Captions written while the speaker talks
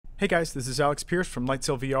Hey guys, this is Alex Pierce from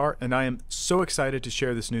Lightsail VR, and I am so excited to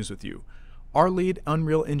share this news with you. Our lead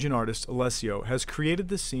Unreal Engine artist, Alessio, has created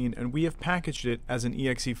this scene and we have packaged it as an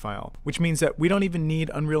exe file, which means that we don't even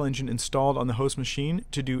need Unreal Engine installed on the host machine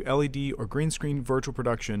to do LED or green screen virtual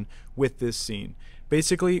production with this scene.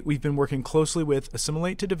 Basically, we've been working closely with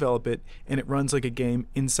Assimilate to develop it, and it runs like a game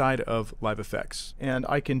inside of Live FX. And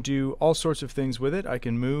I can do all sorts of things with it. I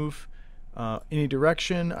can move any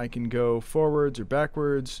direction, I can go forwards or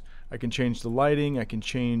backwards, I can change the lighting, I can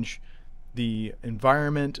change the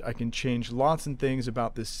environment, I can change lots of things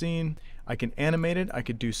about this scene, I can animate it, I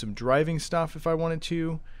could do some driving stuff if I wanted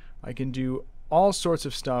to, I can do all sorts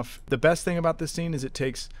of stuff. The best thing about this scene is it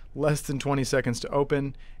takes less than 20 seconds to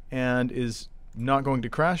open and is not going to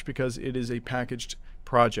crash because it is a packaged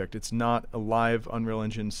project. It's not a live Unreal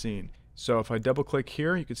Engine scene. So if I double click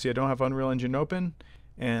here, you can see I don't have Unreal Engine open,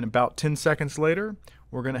 and about 10 seconds later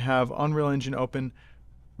we're going to have Unreal Engine open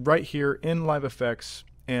right here in Live FX,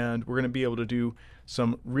 and we're going to be able to do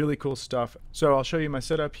some really cool stuff. So I'll show you my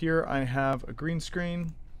setup here. I have a green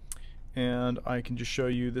screen, and I can just show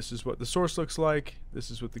you this is what the source looks like,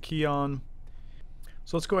 this is with the key on.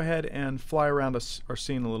 So let's go ahead and fly around our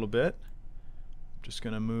scene a little bit. I'm just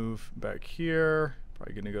going to move back here,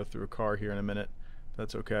 probably going to go through a car here in a minute.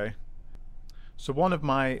 That's okay. So one of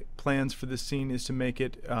my plans for this scene is to make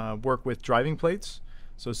it work with driving plates.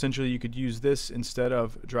 So essentially you could use this instead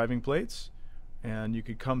of driving plates, and you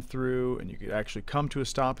could come through and you could actually come to a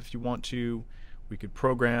stop if you want to. We could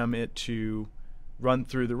program it to run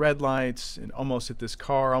through the red lights and almost hit this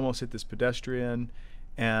car, almost hit this pedestrian.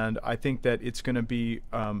 And I think that it's going to be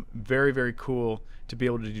very, very cool to be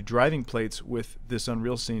able to do driving plates with this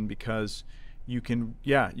Unreal scene, because you can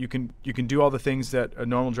do all the things that a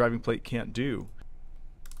normal driving plate can't do.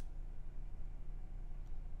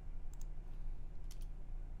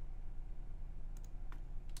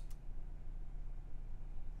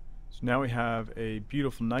 So now we have a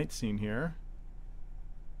beautiful night scene here,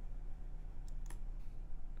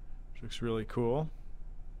 which looks really cool.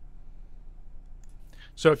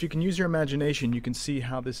 So if you can use your imagination, you can see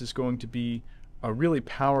how this is going to be a really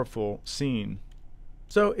powerful scene.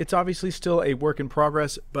 So it's obviously still a work in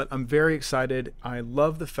progress, but I'm very excited. I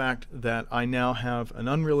love the fact that I now have an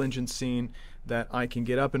Unreal Engine scene that I can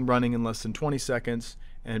get up and running in less than 20 seconds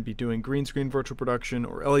and be doing green screen virtual production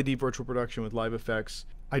or LED virtual production with Live FX.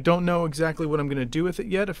 I don't know exactly what I'm going to do with it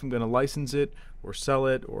yet, if I'm going to license it or sell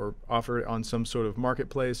it or offer it on some sort of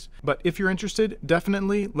marketplace. But if you're interested,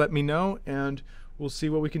 definitely let me know and we'll see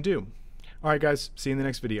what we can do. Alright guys, see you in the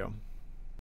next video.